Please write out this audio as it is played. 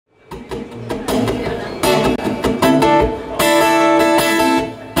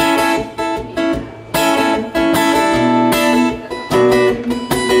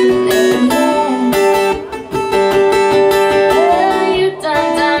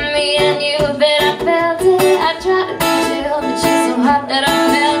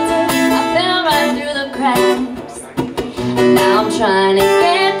trying to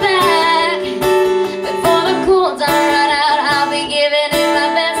get back. Before the cool down run out, I'll be giving it my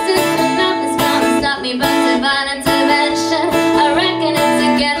best. And nothing's gonna stop me but divine intervention. I reckon it's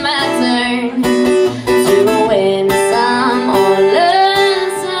again my turn to win some or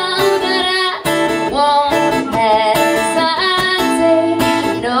lose some, but I won't hesitate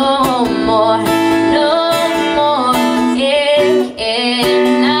no more, no more. It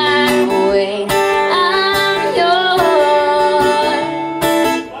cannot wait. I'm yours.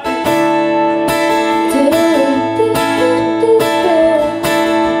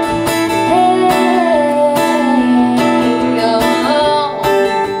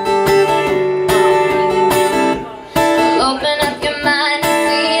 Open up your mind and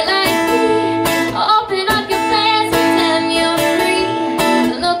see like me. Open up your plans, pretend you're free.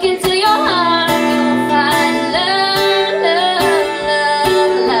 Look into your heart and you'll find love, love,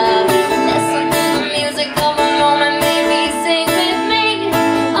 love, love. Listen to the music of a moment, maybe sing with me.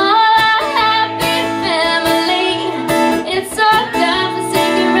 All our happy family. It's our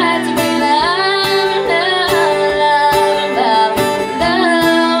God-forsaken right to be loved, love, love, love,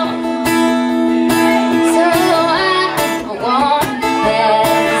 love. So I won't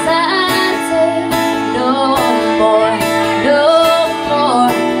hesitate no more, no more.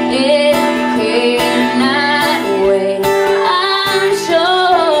 It cannot wait. I'm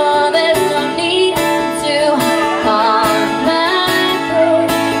sure there's no need to complicate.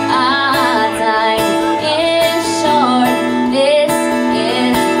 Our time is short. This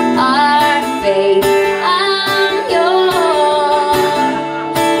is our fate. I'm yours.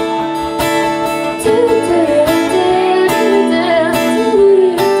 Do, do, do, do, do,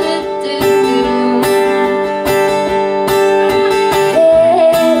 do,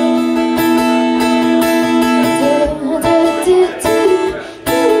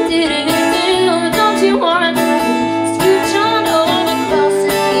 Don't you wanna scooch on over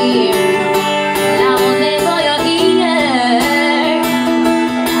closer here? I will nibble your ear.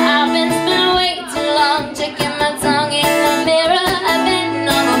 I've been spending way too long checking my tongue in the mirror. I've been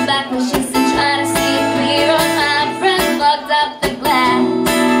on my back when she's trying to see it clearer. My friend fucked up the glass,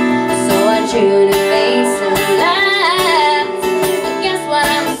 so I chewed his face and laughed. I guess what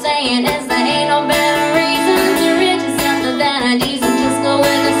I'm saying is there ain't no better reason to rid yourself of vanities and just go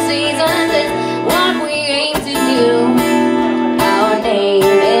with the seasons. It's what we aim to do. Our name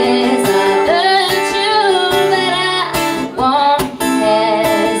is the truth, but I won't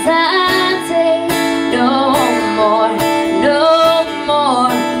hesitate no more, no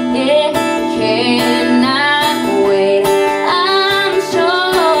more. It cannot wait. I'm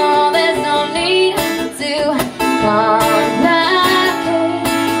sure there's no need to complicate.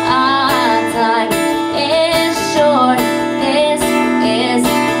 Our time is short. This is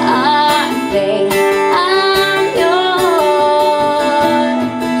our fate. I'm yours.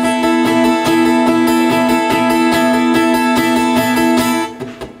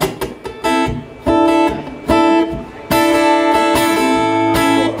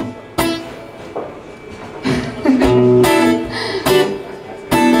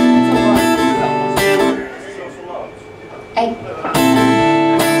 Ei.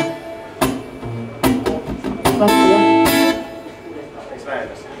 Loppuja.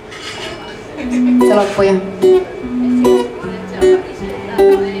 Se loppuja.